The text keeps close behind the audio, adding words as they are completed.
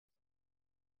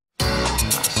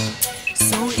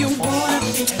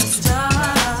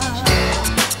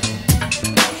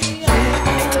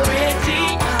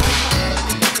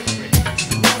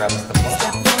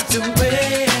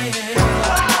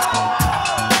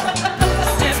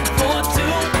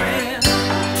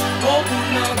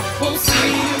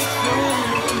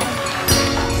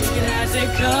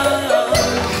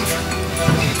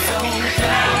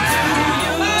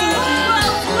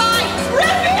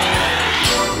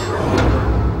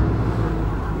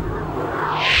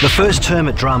The first term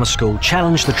at drama school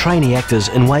challenged the trainee actors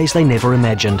in ways they never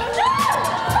imagined.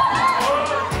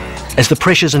 As the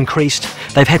pressures increased,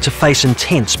 they've had to face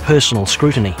intense personal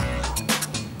scrutiny.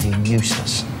 You're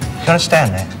useless. You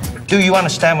understand that? Do you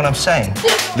understand what I'm saying?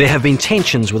 There have been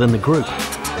tensions within the group.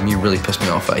 You really pissed me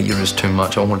off. You're just too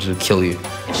much. I wanted to kill you.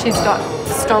 She's got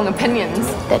strong opinions.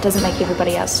 That doesn't make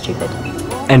everybody else stupid.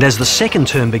 And as the second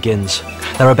term begins,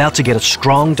 they're about to get a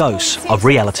strong dose of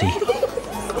reality.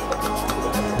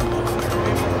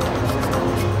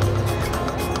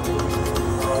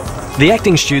 The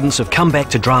acting students have come back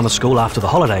to drama school after the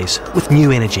holidays with new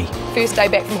energy. First day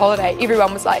back from holiday,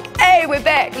 everyone was like, hey, we're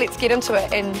back, let's get into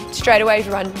it. And straight away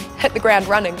everyone hit the ground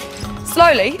running.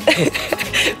 Slowly.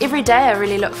 Every day I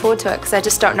really look forward to it because I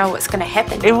just don't know what's going to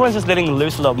happen. Everyone's just letting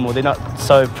loose a lot more. They're not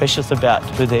so precious about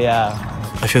who they are.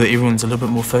 I feel that everyone's a little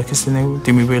bit more focused than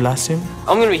we were last year.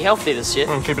 I'm going to be healthy this year.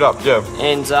 Keep it up, yeah.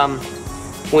 And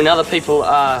when other people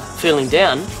are feeling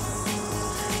down,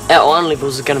 our iron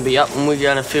levels are going to be up and we're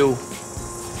going to feel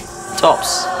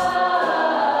tops.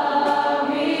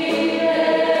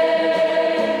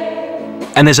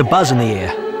 And there's a buzz in the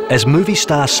air as movie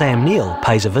star Sam Neill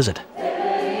pays a visit.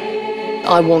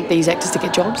 I want these actors to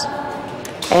get jobs.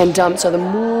 And so the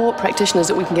more practitioners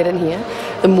that we can get in here,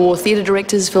 the more theatre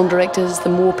directors, film directors, the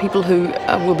more people who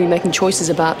will be making choices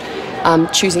about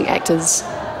choosing actors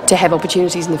to have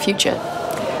opportunities in the future,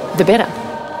 the better.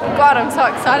 God, I'm so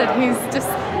excited. He's just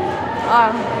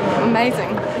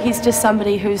amazing. He's just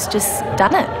somebody who's just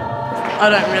done it. I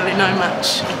don't really know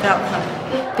much about him.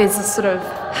 There's this sort of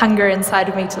hunger inside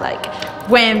of me to like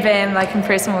wham bam, like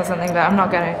impress him or something, but I'm not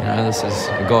going to. You know, this is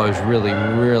a guy who's really,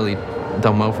 really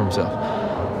done well for himself.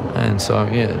 And so,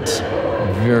 yeah, it's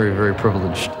very, very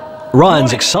privileged.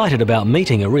 Ryan's excited about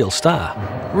meeting a real star.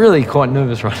 Really quite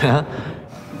nervous right now.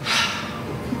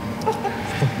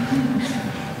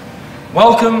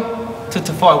 Welcome to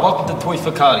TIFF, welcome to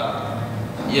Whakaari.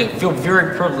 Yeah, feel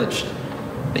very privileged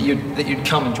that you'd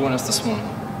come and join us this morning.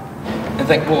 And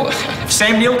think, well, if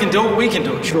Sam Neill can do it, we can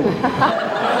do it, sure.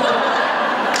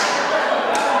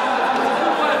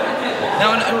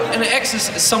 Now, and it acts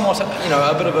as somewhat, you know,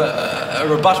 a bit of a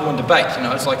rebuttal and debate. You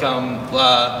know, it's like,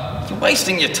 you're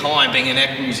wasting your time being an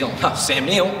actor in New Zealand. Huh, Sam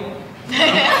Neill.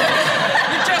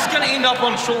 You're just going to end up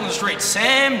on Shortland Street.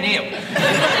 Sam Neill.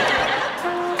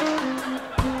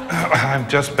 I'm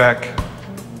just back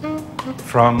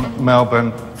from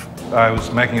Melbourne. I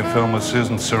was making a film with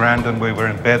Susan Sarandon. We were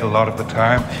in bed a lot of the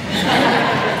time.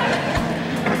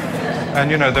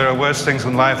 And you know, there are worse things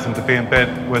in life than to be in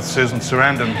bed with Susan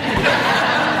Sarandon.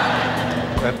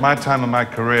 At my time in my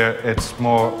career, it's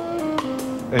more,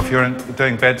 if you're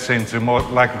doing bed scenes, you're more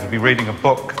likely to be reading a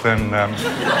book than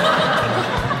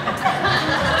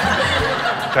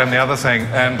the other thing.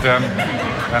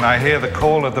 And I hear the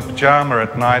call of the pyjama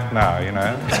at night now, you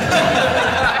know.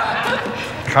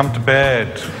 Come to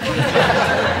bed.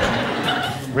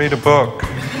 Read a book.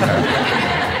 You know.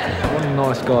 What a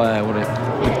nice guy, what a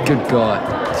good guy.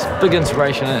 It's a big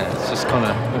inspiration, isn't it? It's just kind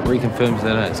of reconfirms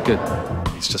that, it's good.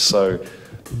 He's just so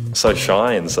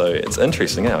shy and so it's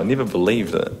interesting. I never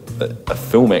believed that a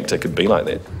film actor could be like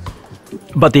that.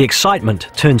 But the excitement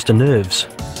turns to nerves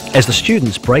as the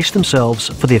students brace themselves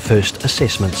for their first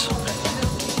assessments.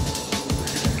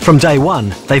 From day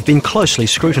one, they've been closely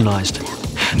scrutinised.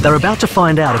 They're about to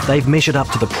find out if they've measured up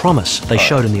to the promise they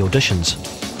showed in the auditions.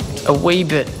 A wee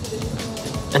bit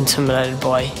intimidated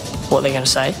by what they're going to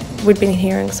say. We'd been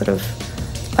hearing sort of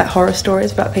like horror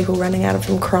stories about people running out of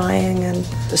them crying, and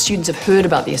the students have heard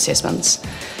about the assessments.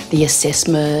 The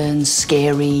assessments,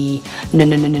 scary, no,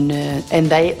 and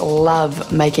they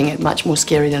love making it much more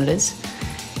scary than it is.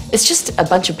 It's just a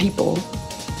bunch of people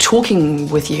talking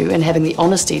with you and having the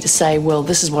honesty to say, well,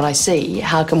 this is what I see,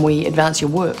 how can we advance your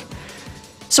work?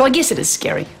 So I guess it is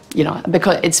scary, you know,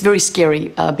 because it's very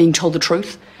scary being told the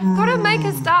truth. Gotta make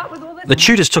a start with all this. The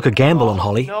tutors took a gamble on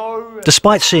Holly.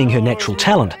 Despite seeing her natural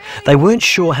talent, they weren't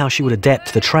sure how she would adapt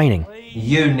to the training.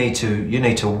 You need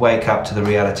to wake up to the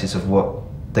realities of what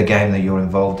the game that you're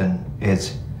involved in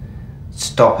is.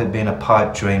 Stop it being a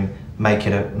pipe dream,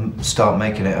 start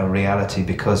making it a reality,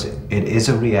 because it is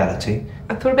a reality.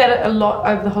 I thought about it a lot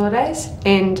over the holidays,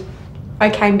 and I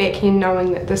came back here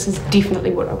knowing that this is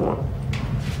definitely what I want,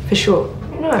 for sure.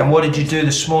 No. And what did you do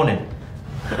this morning?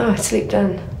 Oh, I slept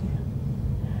in.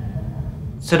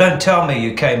 So don't tell me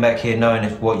you came back here knowing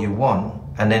it's what you want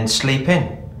and then sleep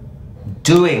in.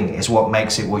 Doing is what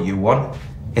makes it what you want.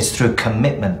 It's through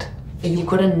commitment. You've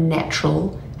got a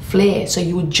natural flair, so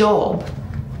your job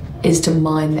is to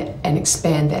mine that and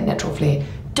expand that natural flair.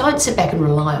 Don't sit back and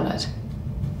rely on it,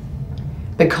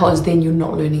 because then you're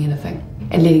not learning anything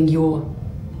and letting your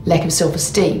lack of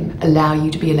self-esteem allow you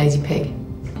to be a lazy pig?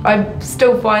 I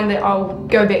still find that I'll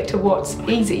go back to what's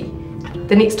easy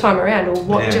the next time around, or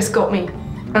what just got me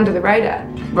under the radar.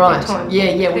 Right,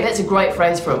 yeah, well that's a great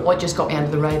phrase for it, what just got me under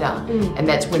the radar. And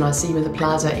that's when I see you in the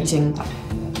plaza eating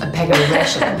a packet of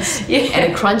rations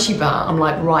and a crunchy bar. I'm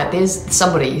like, right, there's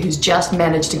somebody who's just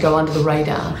managed to go under the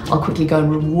radar. I'll quickly go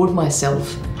and reward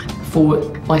myself for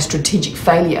my strategic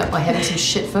failure by having some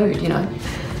shit food, you know.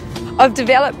 I've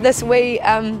developed this wee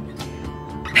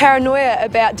paranoia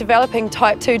about developing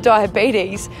type 2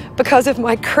 diabetes because of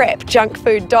my crap junk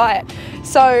food diet.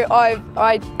 So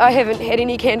I haven't had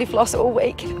any candy floss all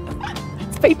week.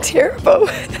 It's been terrible.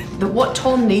 But what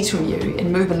Tom needs from you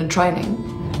in movement and training,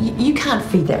 you can't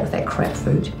feed that with that crap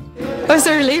food. I was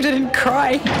so relieved I didn't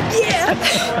cry.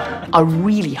 Yeah! I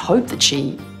really hope that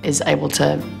she is able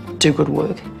to do good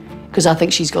work, because I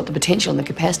think she's got the potential and the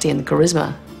capacity and the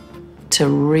charisma to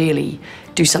really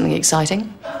do something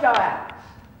exciting.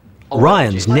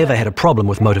 Ryan's never had a problem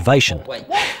with motivation,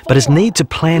 but his need to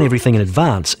plan everything in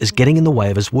advance is getting in the way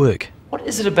of his work. What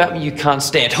is it about me you can't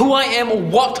stand? Who I am or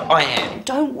what I am?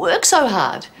 Don't work so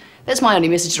hard. That's my only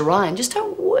message to Ryan, just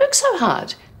don't work so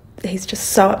hard. He's just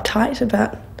so uptight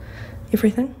about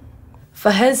everything.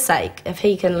 For his sake, if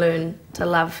he can learn to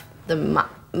love the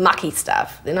mucky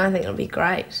stuff, then I think it'll be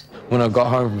great. When I got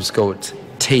home from school, it's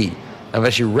tea. I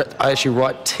actually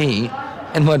write tea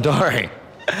in my diary.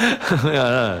 I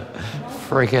know.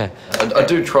 Freak out. I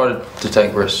do try to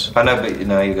take risks. I know, but you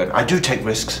know, you go, I do take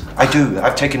risks. I do.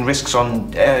 I've taken risks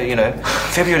on, you know,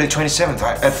 February 27th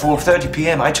at 4:30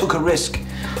 p.m. I took a risk.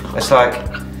 It's like,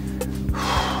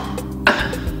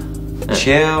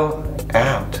 chill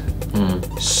out.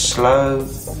 Slow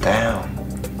down.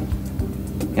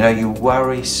 You know, you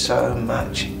worry so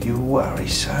much. You worry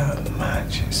so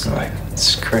much. It's like,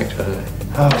 it's correct.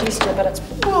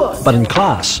 But in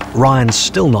class, Ryan's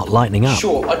still not lightening up.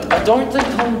 Sure, I don't think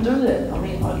Tom will do that. I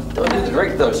mean, I do the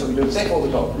direct though, so we do exactly what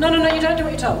we're told. No, you don't do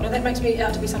what you're told. No, that makes me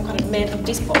out to be some kind of mad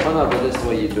despot. I know, but that's the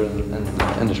way you do it in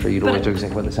the industry. You'd always do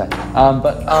exactly what they say.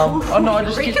 Oh no, I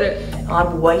just get that.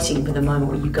 I'm waiting for the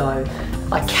moment where you go,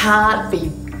 I can't be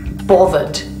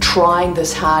bothered trying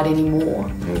this hard anymore.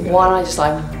 Why don't I just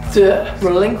like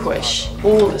relinquish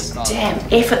all this damn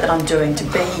effort that I'm doing to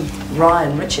be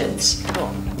Ryan Richards?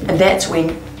 And that's when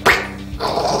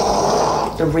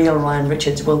the real Ryan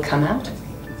Richards will come out.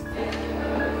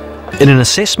 In an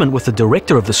assessment with the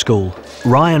director of the school,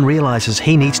 Ryan realises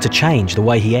he needs to change the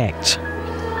way he acts.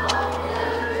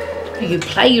 You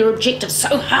play your objective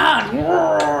so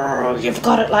hard, you've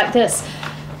got it like this.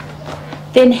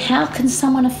 Then how can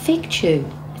someone affect you?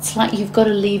 It's like you've got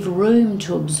to leave room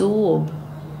to absorb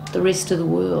the rest of the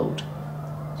world.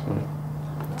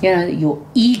 You know, your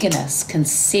eagerness can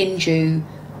send you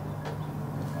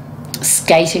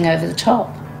skating over the top.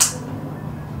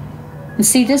 And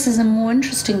see, this is a more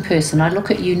interesting person. I look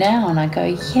at you now and I go,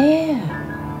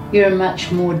 yeah, you're a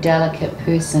much more delicate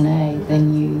person,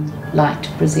 than you like to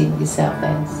present yourself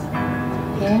as.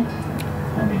 Yeah?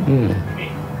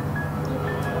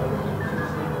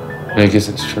 I guess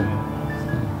it's true.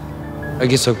 I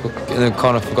guess I've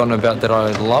kind of forgotten about that.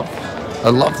 I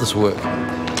love this work,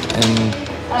 and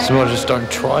so I just don't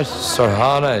try so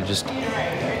hard. I just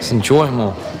enjoy it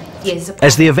more.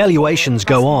 As the evaluations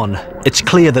go on, it's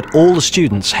clear that all the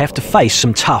students have to face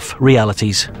some tough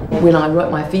realities. When I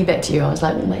wrote my feedback to you, I was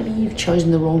like, well, maybe you've chosen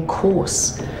the wrong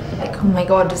course. Like, oh my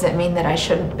God, does that mean that I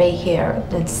shouldn't be here?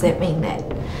 Does that mean that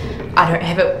I don't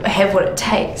have what it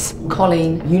takes?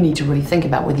 Colleen, you need to really think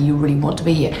about whether you really want to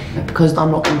be here, because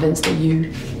I'm not convinced that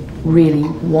you really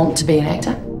want to be an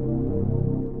actor.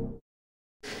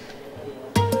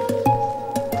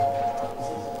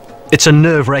 It's a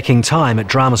nerve-wracking time at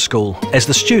drama school as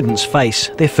the students face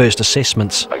their first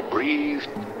assessments. I breathe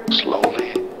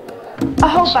slowly. A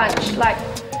whole bunch, like...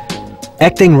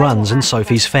 Acting runs in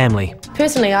Sophie's family.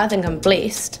 Personally, I think I'm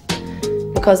blessed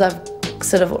because I've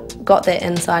sort of got that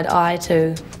inside eye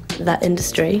to that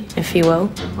industry, if you will.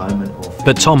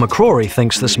 But Tom McCrory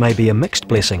thinks this may be a mixed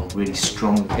blessing. Really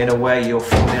strong. In a way, your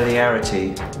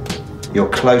familiarity, your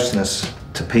closeness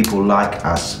to people like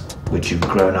us, which you've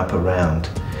grown up around,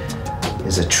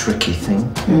 is a tricky thing.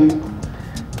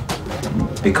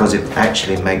 Because it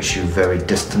actually makes you very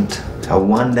distant. I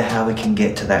wonder how we can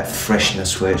get to that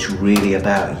freshness where it's really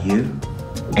about you,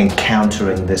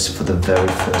 encountering this for the very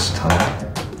first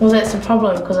time. Well, that's the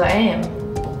problem, because I am.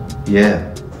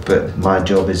 Yeah, but my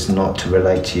job is not to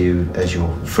relate to you as your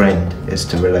friend, it's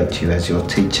to relate to you as your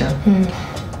teacher. Do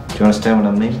you understand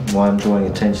what I mean? Why I'm drawing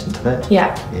attention to that?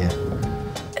 Yeah. Yeah.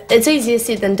 It's easier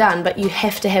said than done, but you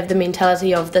have to have the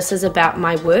mentality of this is about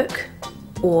my work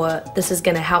or this is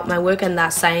going to help my work, and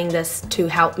they're saying this to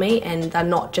help me, and they're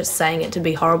not just saying it to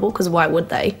be horrible, because why would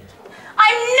they?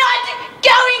 I'm not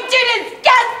going to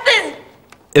discuss this!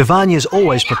 Ivania's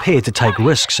always prepared to take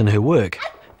risks in her work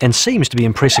and seems to be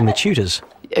impressing the tutors.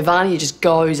 Ivania just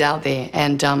goes out there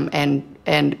and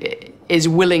is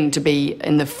willing to be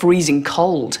in the freezing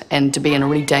cold and to be in a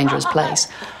really dangerous place.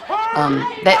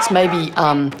 That's maybe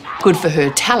good for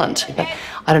her talent, but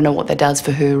I don't know what that does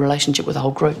for her relationship with the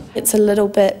whole group. It's a little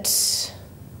bit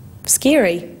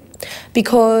scary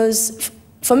because,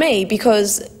 for me,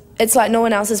 because it's like no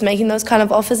one else is making those kind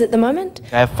of offers at the moment.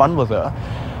 I have fun with her,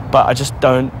 but I just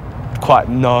don't quite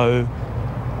know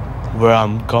where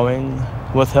I'm going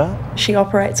with her. She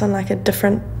operates on like a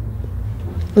different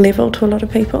level to a lot of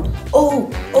people. Oh,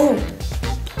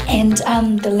 and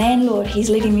the landlord, he's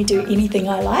letting me do anything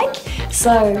I like,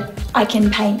 so I can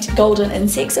paint golden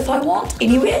insects if I want,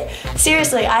 anywhere.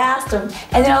 Seriously, I asked him,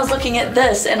 and then I was looking at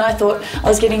this, and I thought, I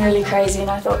was getting really crazy, and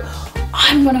I thought,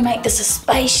 I'm gonna make this a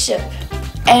spaceship.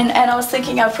 And I was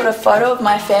thinking I put a photo of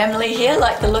my family here,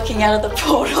 like they're looking out of the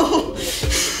portal.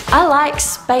 I like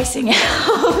spacing out.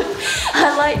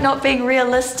 I like not being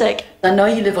realistic. I know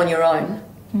you live on your own,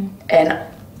 and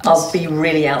I'll be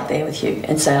really out there with you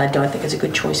and say I don't think it's a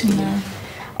good choice for you.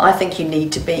 I think you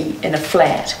need to be in a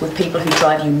flat with people who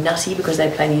drive you nutty because they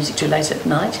play music too late at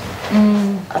night.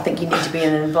 I think you need to be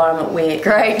in an environment where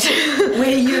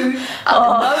where you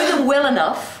know them well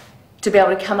enough to be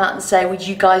able to come out and say, would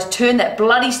you guys turn that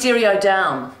bloody stereo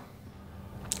down?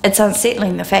 It's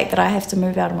unsettling, the fact that I have to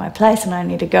move out of my place and I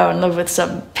need to go and live with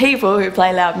some people who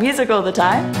play loud music all the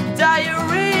time.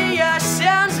 Diarrhea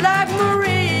sounds like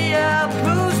Maria.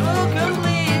 Poos will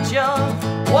complete your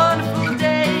wonderful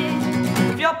day.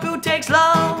 If your poo takes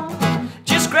long,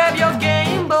 just grab your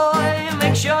Game Boy.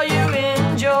 Make sure you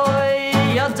enjoy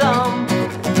your dump.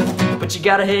 But you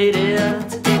gotta hate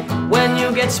it when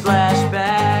you get splashed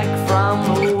back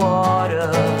from the water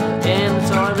in the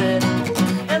toilet.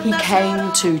 He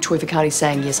came to Whakaari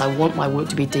saying, yes, I want my work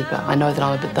to be deeper. I know that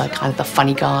I'm a bit kind of the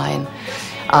funny guy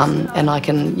and I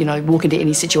can, you know, walk into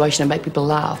any situation and make people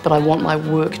laugh, but I want my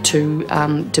work to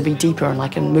be deeper and I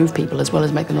can move people as well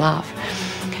as make them laugh.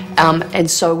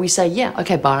 And so we say, yeah,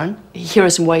 okay, Byron, here are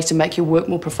some ways to make your work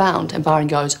more profound. And Byron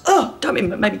goes, oh,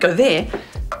 don't maybe go there.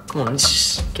 Come on, let's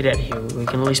just get out of here. We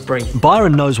can at least breathe.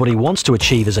 Byron knows what he wants to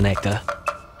achieve as an actor,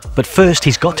 but first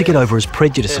he's got to get over his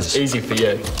prejudices. It's easy for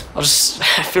you. I just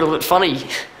feel a bit funny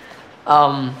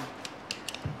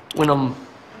when I'm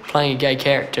playing a gay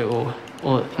character or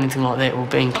anything like that, or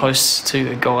being close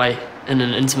to a guy in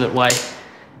an intimate way.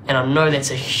 And I know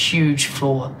that's a huge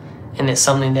flaw, and that's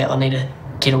something that I need to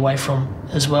get away from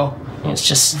as well. And it's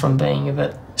just from being a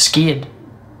bit scared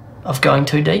of going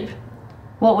too deep.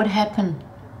 What would happen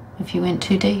if you went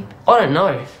too deep? I don't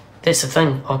know. That's the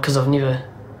thing, because I've never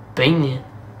been there.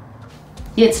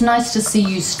 Yeah, it's nice to see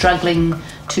you struggling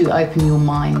to open your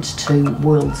mind to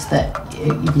worlds that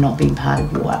you've not been part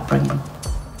of your upbringing.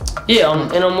 Yeah,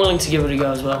 and I'm willing to give it a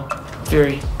go as well.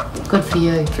 Very. Good for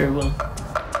you. Very willing.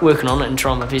 Working on it and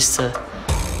trying my best to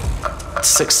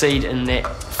succeed in that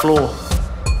flaw.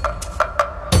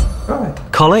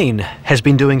 Colleen has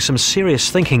been doing some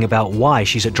serious thinking about why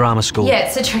she's at drama school. Yeah,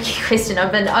 it's a tricky question.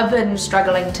 I've been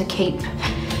struggling to keep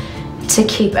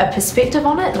a perspective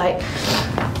on it. Like,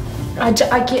 I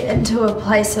get into a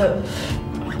place of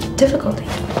difficulty.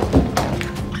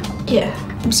 Yeah,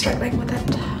 I'm struggling with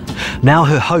it. Now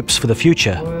her hopes for the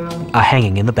future are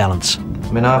hanging in the balance.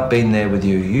 I mean, I've been there with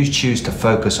you. You choose to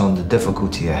focus on the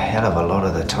difficulty a hell of a lot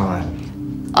of the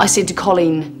time. I said to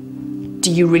Colleen,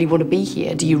 do you really want to be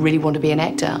here? Do you really want to be an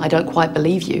actor? I don't quite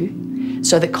believe you.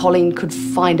 So that Colleen could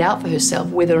find out for herself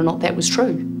whether or not that was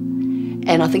true.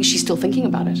 And I think she's still thinking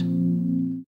about it.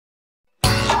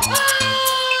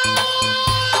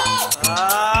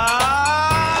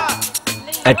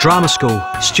 At drama school,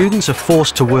 students are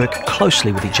forced to work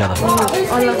closely with each other.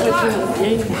 I love working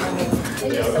with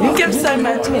you. You give so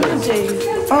much energy.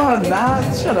 Oh, nah,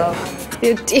 shut up.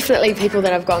 There are definitely people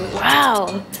that I've gone,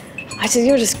 wow, I said,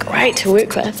 you're just great to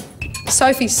work with.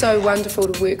 Sophie's so wonderful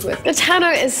to work with.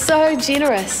 Tano is so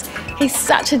generous. He's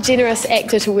such a generous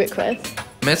actor to work with.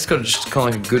 Matt's got just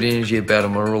kind of good energy about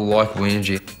him, a real likeable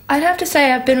energy. I'd have to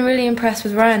say I've been really impressed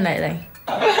with Ryan lately.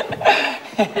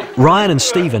 Ryan and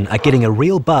Stephen are getting a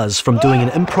real buzz from doing an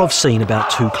improv scene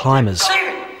about two climbers.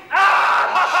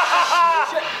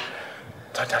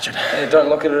 Don't touch it. Yeah, don't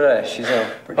look at her, she's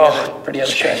pretty out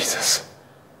of shape. Jesus.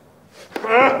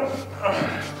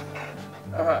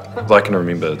 I can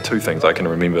remember two things. I can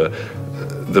remember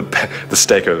the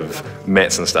stack of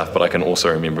mats and stuff, but I can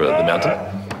also remember the mountain.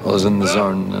 I was in the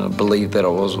zone and I believed that I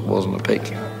wasn't a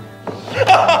peak.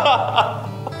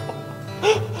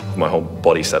 My whole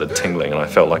body started tingling and I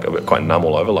felt like a bit quite numb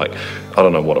all over, like, I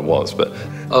don't know what it was, but...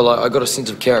 I got a sense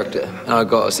of character, and I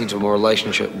got a sense of a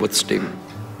relationship with Stephen.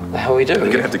 The hell are we doing?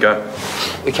 You're gonna have to go.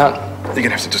 We can't. You're gonna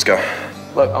have to just go.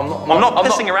 Look, I'm not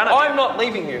pissing around at you. I'm not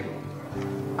leaving you.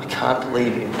 I can't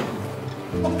leave you.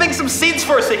 Well, think some sense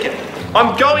for a second.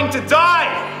 I'm going to die!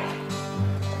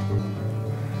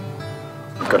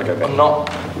 I've got to go back. I'm not.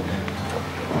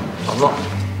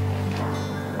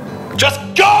 Just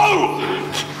go!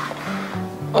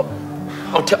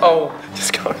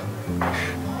 Just go.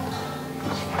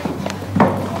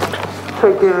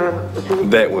 Take care.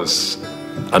 That was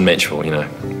unmatchable, you know.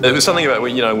 It was something about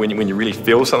when you really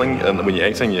feel something and when you're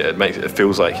acting, it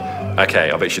feels like, okay,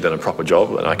 I've actually done a proper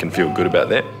job and I can feel good about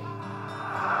that.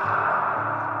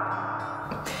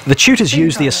 The tutors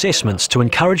use the assessments to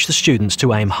encourage the students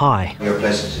to aim high. You're a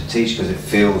pleasure to teach because it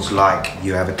feels like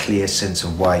you have a clear sense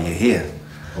of why you're here.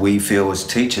 We feel as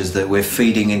teachers that we're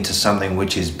feeding into something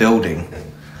which is building,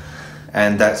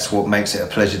 and that's what makes it a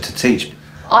pleasure to teach.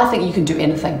 I think you can do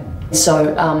anything.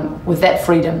 So with that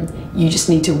freedom, you just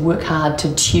need to work hard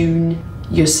to tune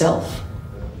yourself.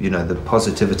 You know, the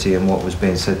positivity in what was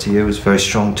being said to you was very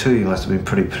strong too. You must have been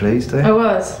pretty pleased there. I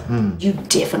was. You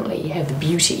definitely have the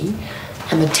beauty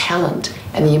and the talent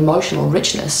and the emotional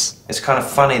richness. It's kind of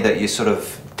funny that you sort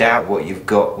of doubt what you've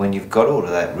got when you've got all of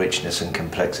that richness and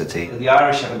complexity. The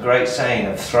Irish have a great saying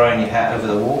of throwing your hat over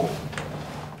the wall.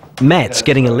 Matt's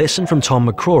getting a lesson from Tom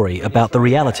McCrory about the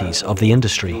realities of the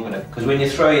industry. Because when you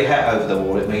throw your hat over the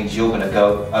wall, it means you're going to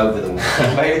go over the wall.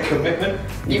 You made a commitment,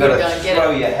 you've got to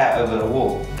throw your hat over the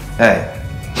wall. Hey,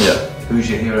 yeah. Who's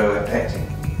your hero at acting?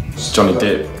 It's Johnny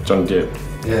Depp. Johnny Depp.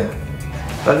 Yeah.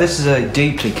 But this is a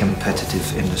deeply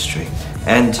competitive industry.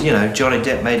 And, you know, Johnny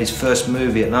Depp made his first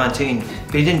movie at 19,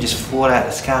 but he didn't just fall out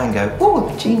of the sky and go,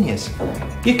 oh, genius.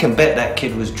 You can bet that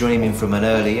kid was dreaming from an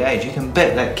early age. You can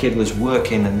bet that kid was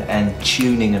working and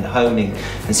tuning and honing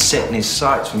and setting his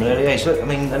sights from an early age. Look, I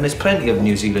mean, and there's plenty of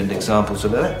New Zealand examples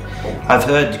of that. I've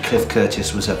heard Cliff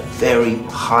Curtis was a very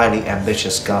highly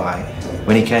ambitious guy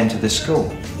when he came to this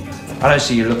school. I don't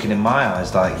see you looking in my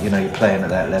eyes like, you know, you're playing at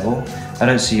that level. I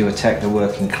don't see you attack the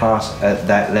working class at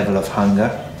that level of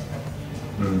hunger.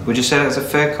 Would you say that's a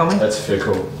fair comment? That's a fair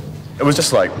call. It was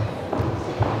just like,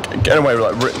 in a way,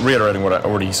 like reiterating what I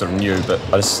already sort of knew, but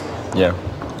yeah,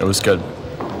 it was good.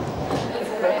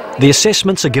 The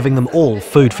assessments are giving them all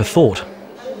food for thought.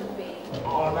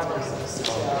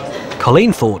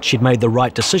 Colleen thought she'd made the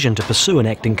right decision to pursue an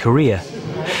acting career,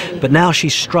 but now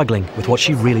she's struggling with what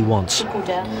she really wants.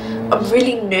 I'm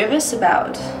really nervous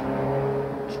about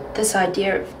this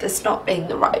idea of this not being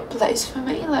the right place for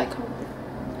me. Like,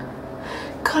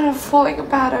 I'm kind of falling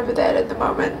apart over that at the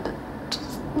moment.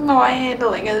 Just not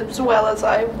handling it as well as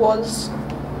I was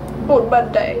on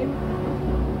Monday.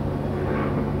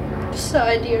 This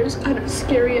idea is kind of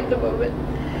scary at the moment.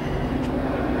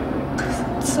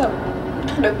 It's a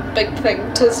kind of big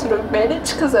thing to sort of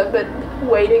manage because I've been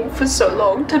waiting for so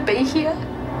long to be here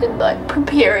and like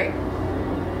preparing.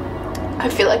 I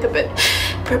feel like I've been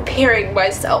preparing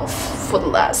myself for the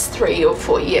last 3 or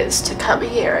 4 years to come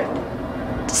here,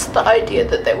 and just the idea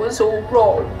that that was all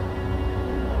wrong.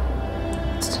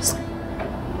 It's just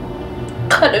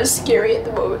kind of scary at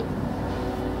the moment.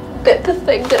 That the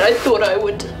thing that I thought I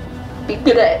would be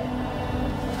good at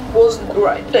wasn't the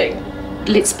right thing.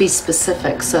 Let's be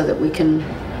specific so that we can,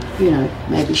 you know,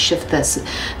 maybe shift this.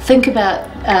 Think about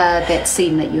that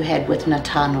scene that you had with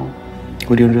Natano.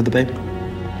 What do you want to do with the baby?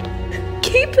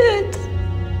 Keep it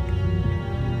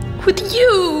with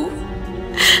you.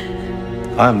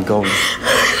 I'm going.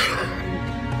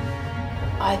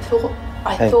 I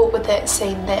thought with that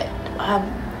scene that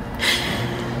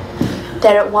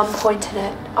that at one point in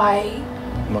it I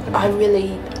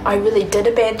really did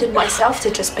abandon myself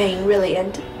to just being really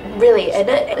in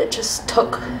it, and it just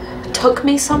took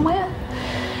me somewhere.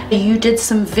 You did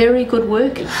some very good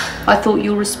work. I thought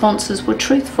your responses were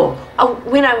truthful.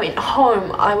 When I went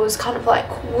home, I was kind of like,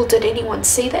 well, did anyone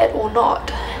see that or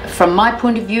not? From my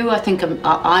point of view, I think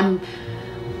I'm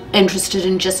interested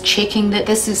in just checking that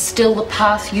this is still the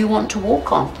path you want to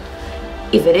walk on.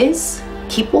 If it is,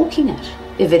 keep walking it.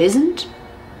 If it isn't,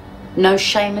 no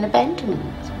shame in abandoning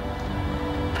it.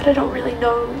 But I don't really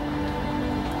know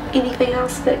anything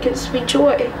else that gives me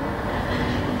joy.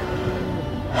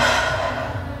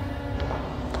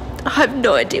 I have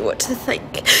no idea what to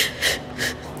think.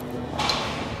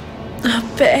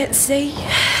 But at sea,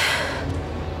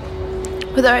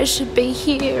 whether I should be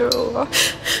here or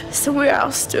somewhere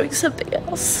else doing something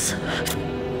else,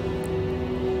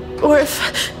 or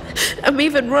if I'm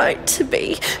even right to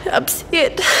be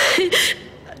upset,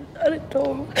 I don't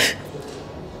know.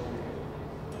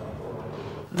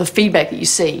 The feedback that you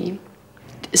see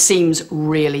seems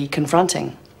really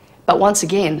confronting. But once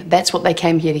again, that's what they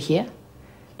came here to hear.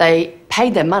 They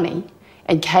paid their money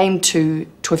and came to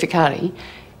Whakaari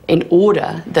in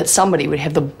order that somebody would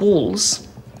have the balls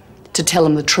to tell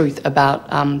them the truth about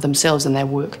themselves and their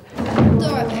work.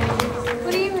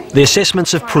 The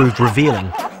assessments have proved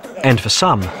revealing, and for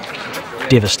some,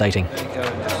 devastating.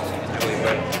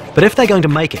 But if they're going to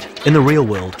make it in the real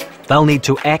world, they'll need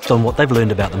to act on what they've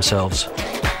learned about themselves.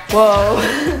 Whoa.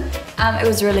 It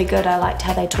was really good. I liked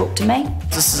how they talked to me.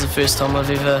 This is the first time I've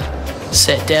ever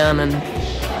sat down and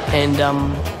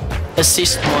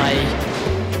assessed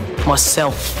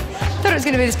myself. I thought it was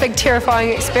going to be this big terrifying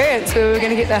experience where we were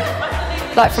going to get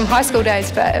the, like from high school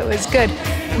days, but it was good,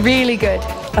 really good.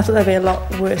 I thought they'd be a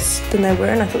lot worse than they were,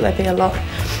 and I thought they'd be a lot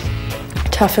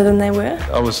tougher than they were.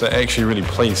 I was actually really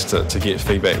pleased to get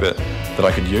feedback that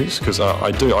I could use, because I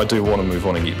do want to move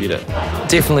on and get better.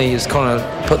 Definitely it's kind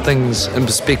of put things in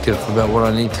perspective about what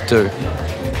I need to do.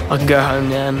 I can go home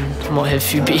now and I might have a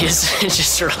few beers and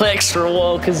just relax for a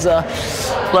while, because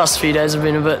last few days have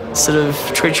been a bit sort of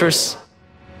treacherous.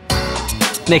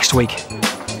 Next week,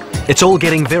 it's all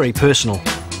getting very personal.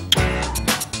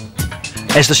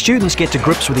 As the students get to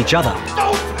grips with each other,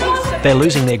 they're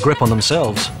losing their grip on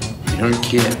themselves. You don't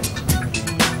care.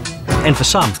 And for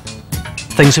some,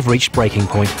 things have reached breaking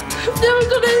point. I've never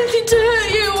done anything to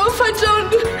hurt you. If I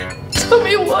don't, tell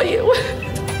me why you...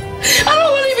 I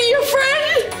don't want to